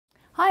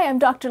Hi, I'm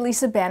Dr.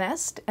 Lisa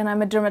Benest, and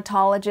I'm a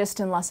dermatologist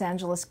in Los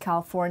Angeles,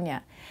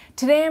 California.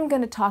 Today I'm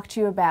going to talk to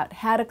you about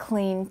how to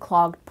clean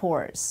clogged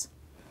pores.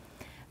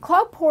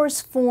 Clogged pores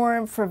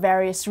form for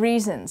various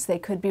reasons. They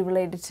could be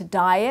related to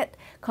diet,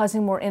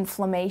 causing more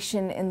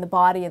inflammation in the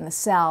body and the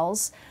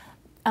cells.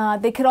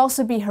 They could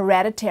also be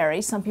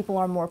hereditary. Some people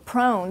are more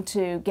prone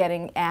to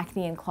getting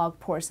acne and clogged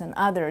pores than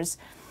others.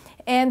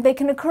 And they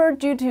can occur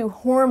due to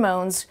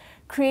hormones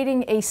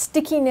creating a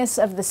stickiness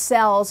of the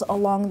cells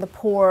along the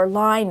pore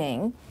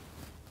lining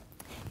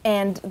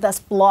and thus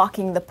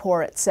blocking the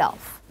pore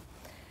itself.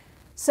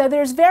 So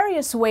there's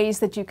various ways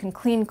that you can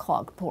clean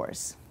clogged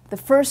pores. The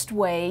first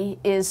way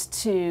is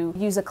to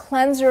use a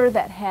cleanser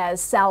that has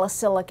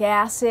salicylic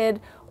acid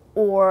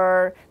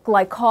or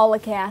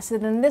glycolic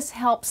acid, and this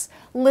helps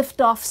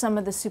lift off some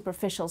of the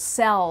superficial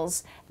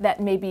cells that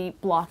may be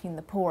blocking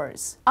the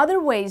pores. Other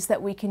ways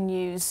that we can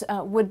use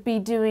would be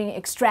doing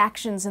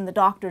extractions in the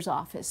doctor's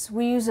office.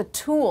 We use a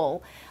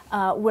tool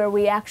where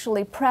we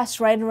actually press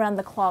right around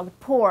the clogged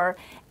pore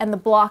and the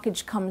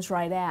blockage comes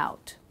right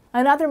out.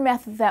 Another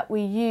method that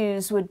we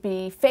use would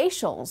be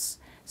facials.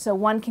 So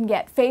one can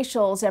get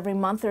facials every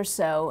month or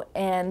so,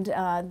 and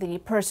the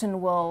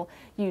person will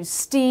use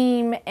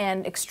steam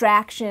and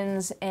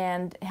extractions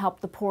and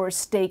help the pores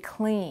stay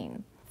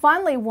clean.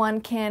 Finally,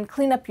 one can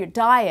clean up your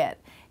diet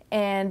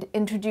and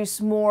introduce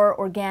more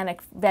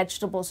organic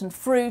vegetables and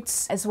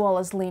fruits as well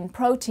as lean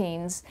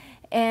proteins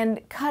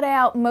and cut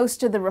out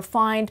most of the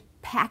refined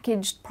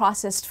packaged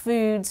processed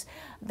foods,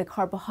 the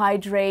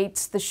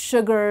carbohydrates, the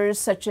sugars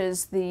such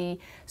as the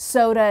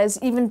sodas,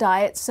 even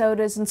diet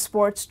sodas and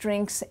sports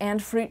drinks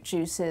and fruit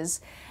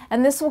juices.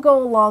 And this will go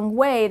a long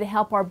way to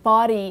help our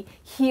body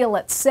heal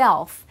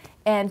itself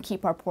and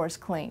keep our pores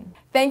clean.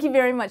 Thank you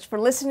very much for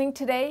listening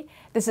today.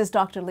 This is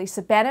Dr.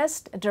 Lisa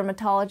Benest, a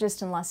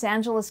dermatologist in Los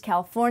Angeles,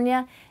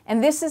 California,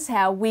 and this is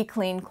how we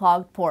clean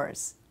clogged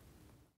pores.